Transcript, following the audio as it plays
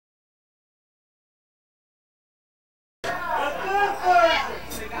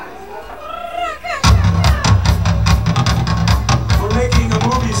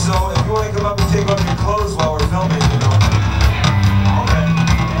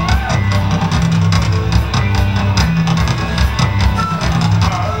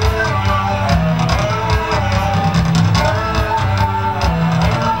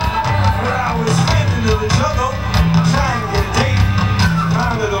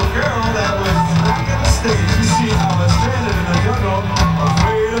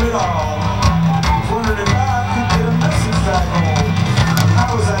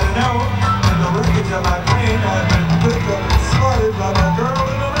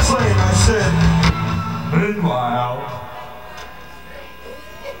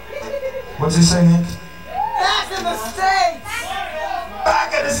What's he say, Hank? Back in the States!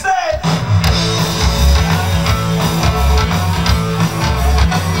 Back in the States!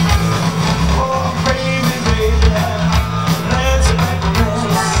 Oh, baby, baby, let's make a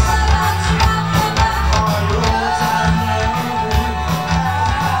mess. All your time,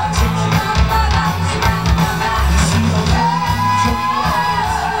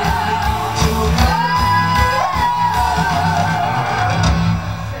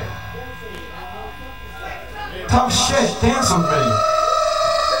 tough shit, dance with me.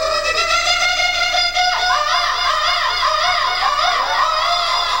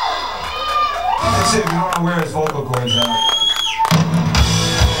 That's it, we don't know where his vocal cords are.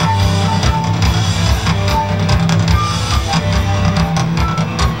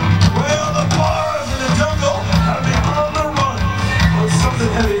 Well, the bars in the jungle have been on the run. Or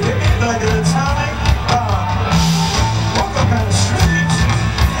something heavy hit me like an atomic bomb. Woke up kind of strange,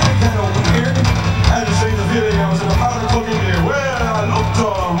 feeling kind of weird. I just ate the feeling I was in a powder cooking here. Well, I looked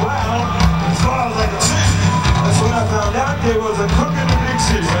all around, as far as I could see. That's when I found out there was a cook in the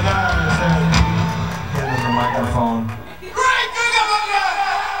Dixie. When I said, hit in the microphone. Great Googa-Booga!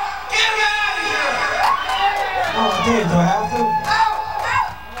 Get him out of here! Oh, Dave, do I have to? No,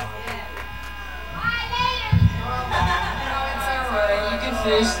 it's alright. You can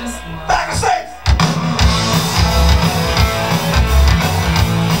finish this one. Back in States!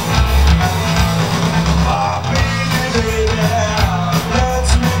 Oh, baby, baby,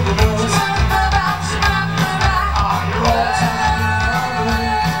 let's make a mess. Oh, you're all time.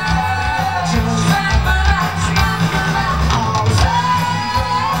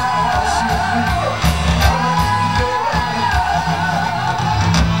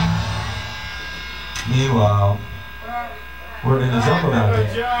 Meanwhile, we're in the jungle now.